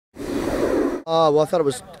Well, I thought it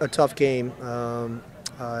was a tough game.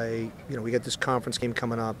 We got this conference game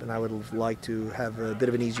coming up, and I would have liked to have a bit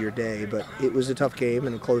of an easier day. But it was a tough game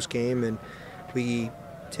and a close game, and we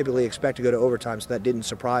typically expect to go to overtime, so that didn't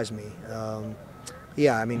surprise me.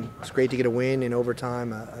 Yeah, I mean, it's great to get a win in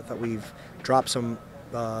overtime. I thought we've dropped some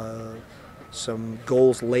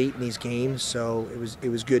goals late in these games, so it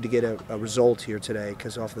was good to get a result here today,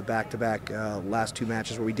 because off the back-to-back last two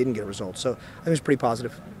matches where we didn't get a result. So I think it was pretty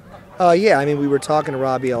positive. Yeah, I mean, we were talking to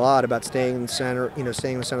Robbie a lot about staying in the center,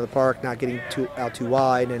 staying in the center of the park, not getting out too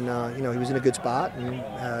wide, and he was in a good spot and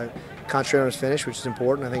concentrated on his finish, which is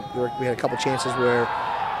important. I think we had a couple chances where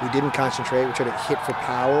we didn't concentrate. We tried to hit for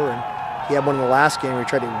power, and he had one in the last game where he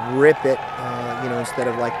tried to rip it, instead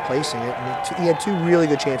of like placing it. And he had two really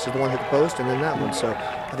good chances. The one hit the post, and then that one. So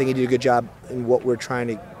I think he did a good job. And what we're trying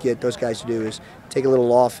to get those guys to do is take a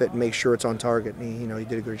little off it and make sure it's on target. And he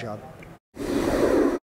did a good job.